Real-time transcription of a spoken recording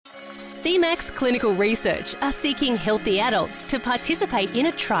CMAX Clinical Research are seeking healthy adults to participate in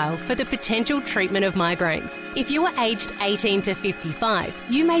a trial for the potential treatment of migraines. If you are aged 18 to 55,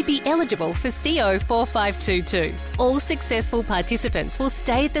 you may be eligible for CO 4522. All successful participants will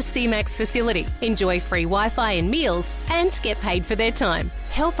stay at the CMAX facility, enjoy free Wi-Fi and meals, and get paid for their time.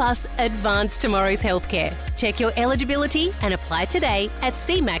 Help us advance tomorrow's healthcare. Check your eligibility and apply today at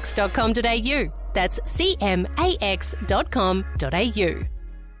cmax.com.au. That's cmax.com.au.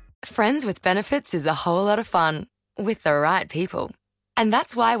 Friends with benefits is a whole lot of fun with the right people. And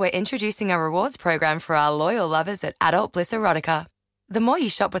that's why we're introducing a rewards program for our loyal lovers at Adult Bliss Erotica. The more you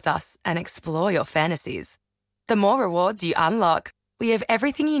shop with us and explore your fantasies, the more rewards you unlock. We have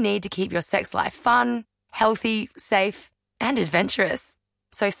everything you need to keep your sex life fun, healthy, safe, and adventurous.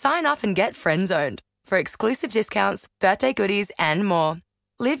 So sign up and get friend-zoned for exclusive discounts, birthday goodies, and more.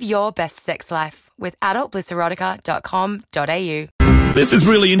 Live your best sex life with adultblisserotica.com.au. This is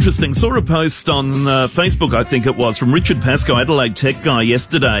really interesting. Saw a post on Facebook, I think it was, from Richard Pascoe, Adelaide Tech guy,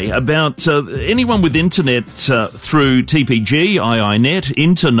 yesterday about anyone with internet through TPG, IINet,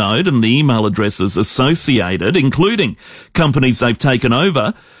 Internode, and the email addresses associated, including companies they've taken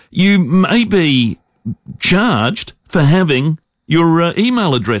over. You may be charged for having your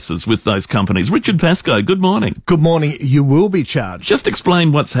email addresses with those companies. Richard Pascoe, good morning. Good morning. You will be charged. Just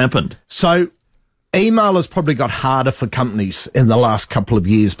explain what's happened. So, email has probably got harder for companies in the last couple of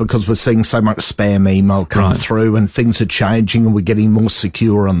years because we're seeing so much spam email come through and things are changing and we're getting more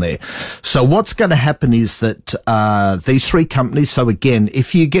secure on there. So what's going to happen is that these three companies, so again,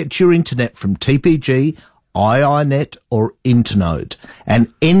 if you get your internet from TPG, IINet or Internode,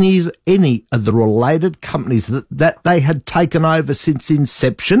 and any of the related companies that they had taken over since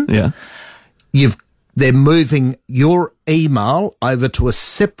inception, they're moving your email over to a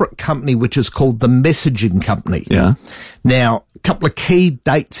separate company, which is called the messaging company. Yeah. Now, a couple of key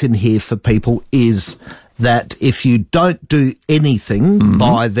dates in here for people is that if you don't do anything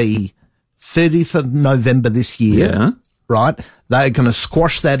by the 30th of November this year, right, they're going to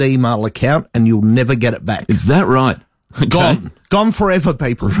squash that email account and you'll never get it back. Is that right? Okay. Gone forever,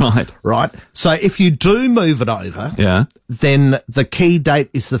 people. Right. So if you do move it over, then the key date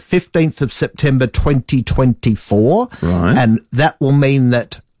is the 15th of September 2024. Right. And that will mean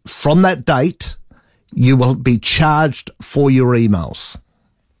that from that date, you will be charged for your emails.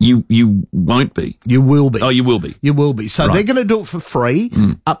 You won't be. You will be. Oh, you will be. You will be. So they're going to do it for free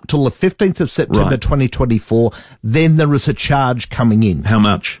up till the 15th of September 2024. Then there is a charge coming in. How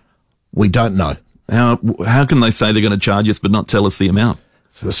much? We don't know. How can they say they're going to charge us but not tell us the amount?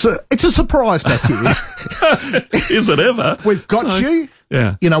 It's a surprise, Matthew. Is it ever? We've got you.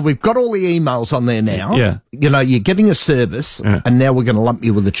 Yeah. You know, we've got all the emails on there now. Yeah. You know, you're getting a service and now we're going to lump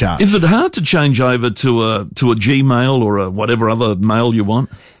you with a charge. Is it hard to change over to a Gmail or a whatever other mail you want?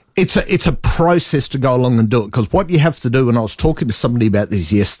 It's a process to go along and do it, because what you have to do, and I was talking to somebody about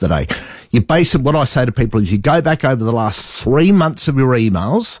this yesterday, what I say to people is you go back over the last 3 months of your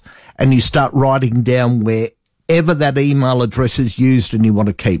emails and you start writing down wherever that email address is used and you want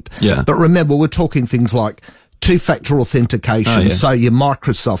to keep. Yeah. But remember, we're talking things like two-factor authentication. So your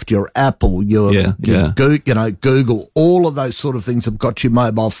Microsoft, your Apple, your Google, all of those sort of things have got your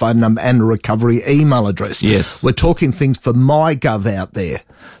mobile phone number and a recovery email address. Yes. We're talking things for MyGov out there.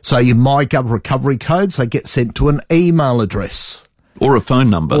 So your MyGov recovery codes, they get sent to an email address. Or a phone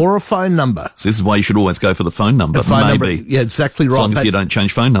number. So this is why you should always go for the phone number. The phone number, yeah, exactly right. As long as you don't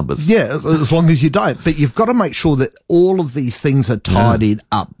change phone numbers. Yeah, as long as you don't. But you've got to make sure that all of these things are tidied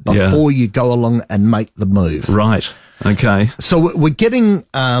up before you go along and make the move. Right. Okay. So we're getting,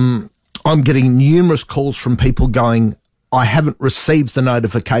 I'm getting numerous calls from people going, I haven't received the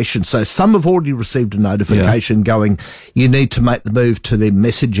notification. So some have already received a notification going, you need to make the move to their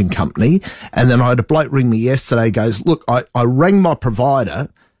messaging company. And then I had a bloke ring me yesterday, goes, look, I rang my provider.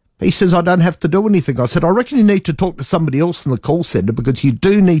 He says, I don't have to do anything. I said, I reckon you need to talk to somebody else in the call centre, because you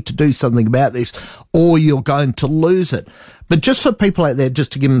do need to do something about this or you're going to lose it. But just for people out there,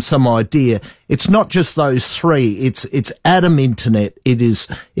 just to give them some idea, it's not just those three. It's Adam Internet. It is,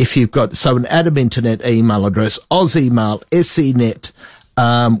 if you've got, so an Adam Internet email address, Oz Email, SENet,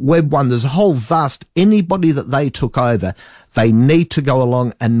 Web1, there's a whole vast, anybody that they took over, they need to go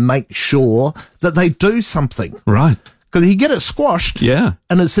along and make sure that they do something. Right. Because you get it squashed, and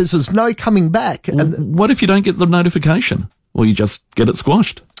it says there's no coming back. And what if you don't get the notification? Well, you just get it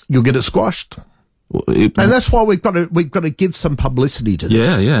squashed. You'll get it squashed. And that's why we've got to give some publicity to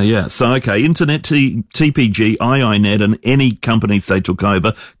this. Yeah. So, okay, Internet, TPG, IINet, and any companies they took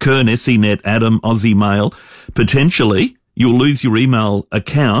over, Kern, SENet, Adam, Aussie Mail, potentially you'll lose your email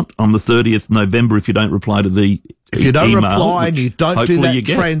account on the 30th November if you don't reply to the If you don't email, reply and you don't do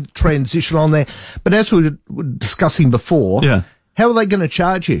that transition on there. But as we were discussing before, how are they going to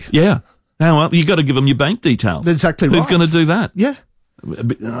charge you? Yeah. Well, you got to give them your bank details. That's exactly right. Who's going to do that? Yeah.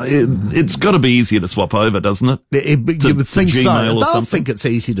 It's got to be easier to swap over, doesn't it? You would think so. They'll think it's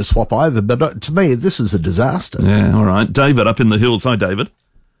easy to swap over, but to me, this is a disaster. Yeah, all right. David up in the hills. Hi, David.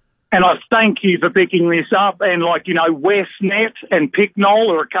 And I thank you for picking this up. And Westnet and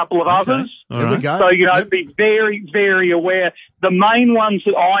Picknoll are a couple of others. There we go. So, be very, very aware. The main ones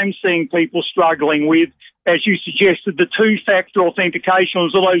that I'm seeing people struggling with, as you suggested, the two-factor authentication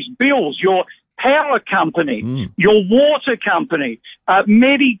are those bills, your power company, your water company,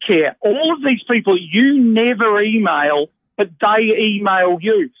 Medicare, all of these people you never email, but they email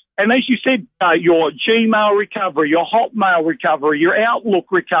you. And as you said, your Gmail recovery, your Hotmail recovery, your Outlook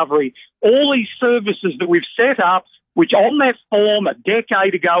recovery, all these services that we've set up, which on that form a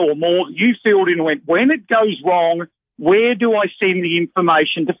decade ago or more, you filled in and went, when it goes wrong, where do I send the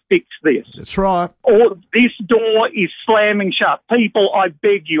information to fix this? That's right. Or this door is slamming shut. People, I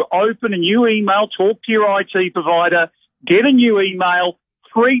beg you, open a new email, talk to your IT provider, get a new email,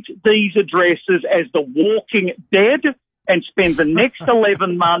 treat these addresses as the walking dead, and spend the next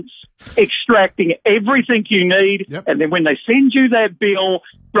 11 months extracting everything you need. Yep. And then when they send you that bill,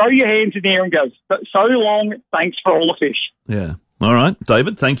 throw your hands in the air and go, so long, thanks for all the fish. Yeah. All right,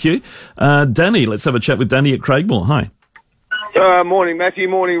 David, thank you. Danny, let's have a chat with Danny at Craigmore. Hi. Morning, Matthew.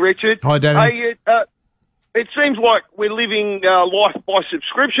 Morning, Richard. Hi, Danny. Hey, it seems like we're living life by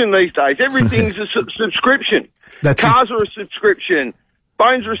subscription these days. Everything's a subscription. Cars are a subscription.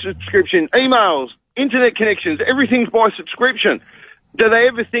 Phones are a subscription. Emails, internet connections, everything's by subscription. Do they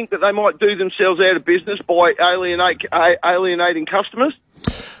ever think that they might do themselves out of business by alienating customers?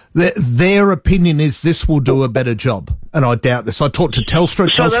 Their opinion is this will do a better job, and I doubt this. I talked to Telstra.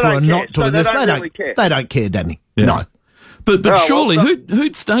 Telstra are not doing this. They don't care, Danny. Yeah. No. But surely,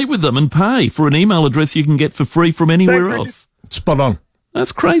 who'd stay with them and pay for an email address you can get for free from anywhere else? Spot on.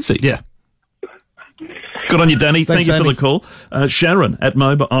 That's crazy. Yeah. Good on you, Danny. Thanks, Thank you Danny. for the call. Sharon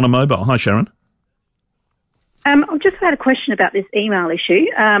on a mobile. Hi, Sharon. I've just had a question about this email issue.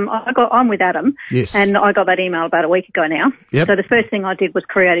 I'm with Adam, yes, and I got that email about a week ago now. Yep. So the first thing I did was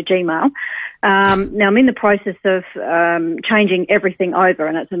create a Gmail. Now I'm in the process of changing everything over,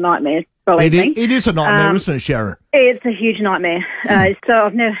 and it's a nightmare. Believe me. It is a nightmare, isn't it, Sharon? It's a huge nightmare. So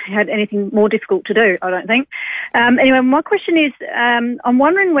I've never had anything more difficult to do, I don't think. Anyway, my question is, I'm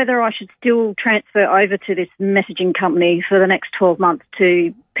wondering whether I should still transfer over to this messaging company for the next 12 months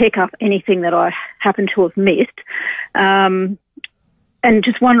to pick up anything that I happen to have missed. And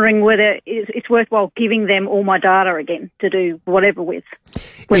just wondering whether it's worthwhile giving them all my data again to do whatever with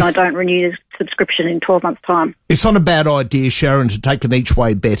when I don't renew the subscription in 12 months' time. It's not a bad idea, Sharon, to take an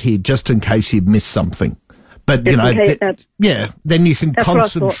each-way bet here just in case you've missed something. But, then you can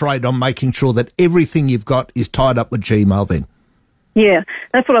concentrate on making sure that everything you've got is tied up with Gmail then. Yeah,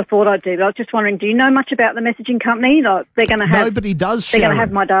 that's what I thought I'd do. But I was just wondering, do you know much about the messaging company? Like, they're going to have... Nobody does, Sharon. They're going to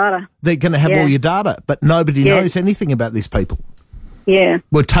have my data. They're going to have all your data, but nobody knows anything about these people. Yeah.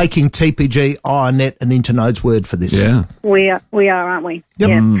 We're taking TPG, INET and Internode's word for this. Yeah. We are, aren't we? Yep.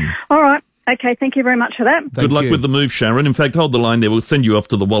 Yeah. All right. Okay, thank you very much for that. Good luck with the move, Sharon. In fact, hold the line there. We'll send you off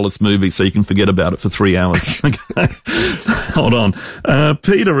to the Wallace movie so you can forget about it for 3 hours. Okay. Hold on.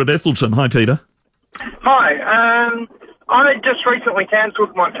 Peter at Ethelton. Hi, Peter. Hi. I just recently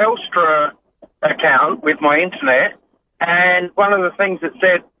cancelled my Telstra account with my internet, and one of the things it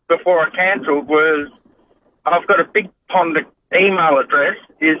said before I cancelled was I've got a Big Pond email address,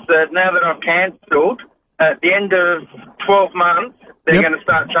 is that now that I've cancelled, at the end of 12 months, they're going to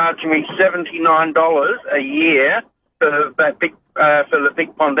start charging me $79 a year for that for the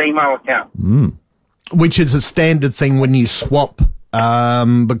Big Pond email account. Which is a standard thing when you swap,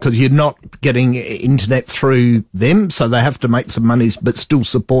 because you're not getting internet through them, so they have to make some monies but still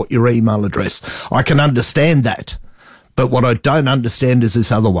support your email address. I can understand that, but what I don't understand is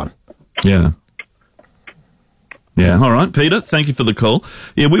this other one. Yeah. Yeah, all right, Peter, thank you for the call.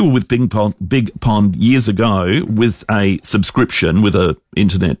 Yeah, we were with Big Pond years ago with a subscription with a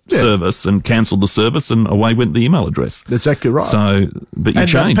internet service and cancelled the service and away went the email address. That's exactly right. So, but you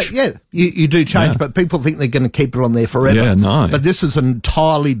change. You do change, but people think they're going to keep it on there forever. Yeah, no. But this is an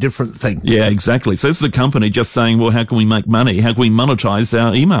entirely different thing. Yeah, exactly. So this is a company just saying, well, how can we make money? How can we monetize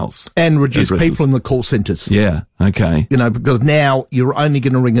our emails? And reduce people in the call centres. Yeah, okay. You know, because now you're only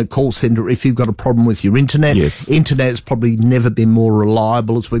going to ring a call centre if you've got a problem with your internet. Yes. Internet's probably never been more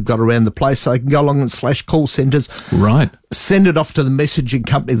reliable as we've got around the place, so you can go along and slash call centres. Right. Send it off to the messaging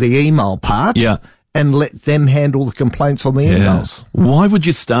company, the email part. Yeah. and let them handle the complaints on the emails. Why would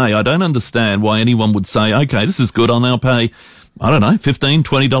you stay? I don't understand why anyone would say, okay, this is good, I'll now pay, I don't know, $15,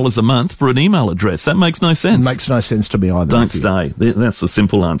 $20 a month for an email address. That makes no sense. It makes no sense to me either. Don't stay. That's the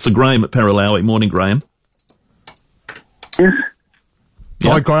simple answer. Graham at Paralawi. Morning, Graham. Yes.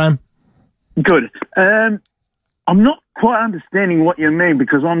 Hi, Graham. Good. I'm not quite understanding what you mean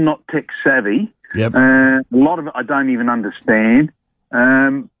because I'm not tech savvy. Yep. A lot of it I don't even understand.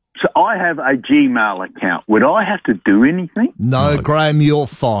 So I have a Gmail account. Would I have to do anything? No, Graham, you're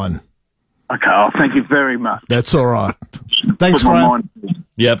fine. Okay, thank you very much. That's all right. Thanks, Graham.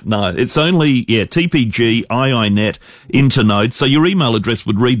 Yep, no, it's only, TPG, IINet, Internode. So your email address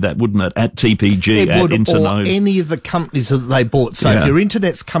would read that, wouldn't it? At TPG, at Internode. Or any of the companies that they bought. So if your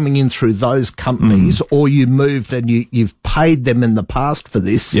internet's coming in through those companies or you moved and you've paid them in the past for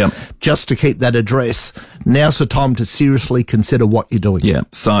this, just to keep that address, now's the time to seriously consider what you're doing. Yeah,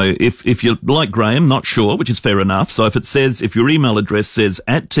 so if you're like Graham, not sure, which is fair enough. So if your email address says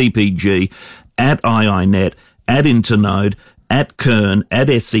at TPG, at IINet, at Internode, at Kern, at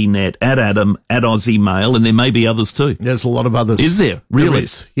SENet, at Adam, at Aussie Mail, and there may be others too. There's a lot of others. Is there? Really? There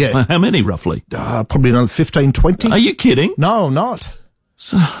is, yeah. How many, roughly? Probably another 15, 20. Are you kidding? No, I'm not.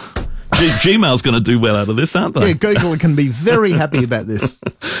 Gmail's going to do well out of this, aren't they? Yeah, Google can be very happy about this.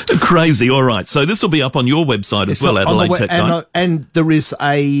 Crazy. All right. So this will be up on your website as well, Adelaide Tech Guide. And there is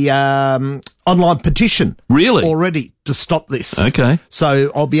a online petition already to stop this. Okay.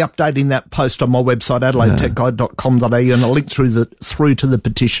 So I'll be updating that post on my website, adelaidetechguide.com.au, and I'll link through to the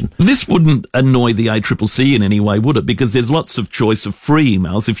petition. This wouldn't annoy the ACCC in any way, would it? Because there's lots of choice of free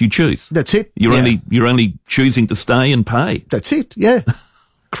emails if you choose. That's it. You're only choosing to stay and pay. That's it. Yeah.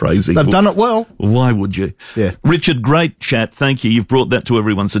 Crazy. They've done it well. Why would you? Yeah. Richard, great chat. Thank you. You've brought that to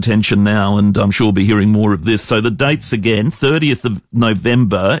everyone's attention now, and I'm sure we'll be hearing more of this. So the dates again, 30th of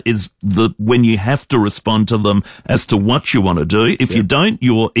November is when you have to respond to them as to what you want to do. If you don't,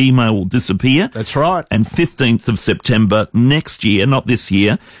 your email will disappear. That's right. And 15th of September next year, not this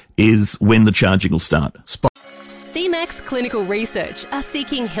year, is when the charging will start. CMAX Clinical Research are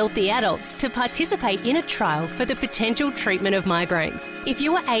seeking healthy adults to participate in a trial for the potential treatment of migraines. If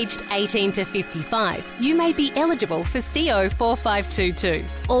you are aged 18 to 55, you may be eligible for CO 4522.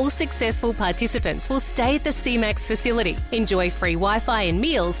 All successful participants will stay at the CMAX facility, enjoy free Wi-Fi and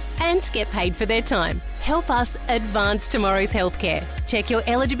meals, and get paid for their time. Help us advance tomorrow's healthcare. Check your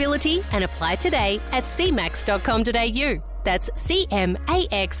eligibility and apply today at cmax.com.au. That's cmax.com.au.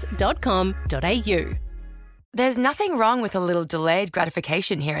 There's nothing wrong with a little delayed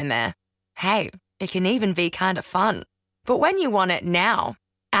gratification here and there. Hey, it can even be kind of fun. But when you want it now,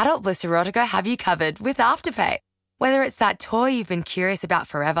 Adult Bliss Erotica have you covered with Afterpay. Whether it's that toy you've been curious about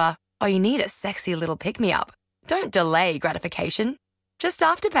forever or you need a sexy little pick-me-up, don't delay gratification. Just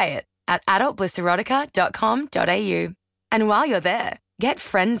Afterpay it at adultblisserotica.com.au. And while you're there, get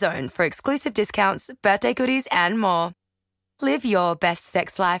Friend Zone for exclusive discounts, birthday goodies, and more. Live your best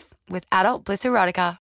sex life with Adult Bliss Erotica.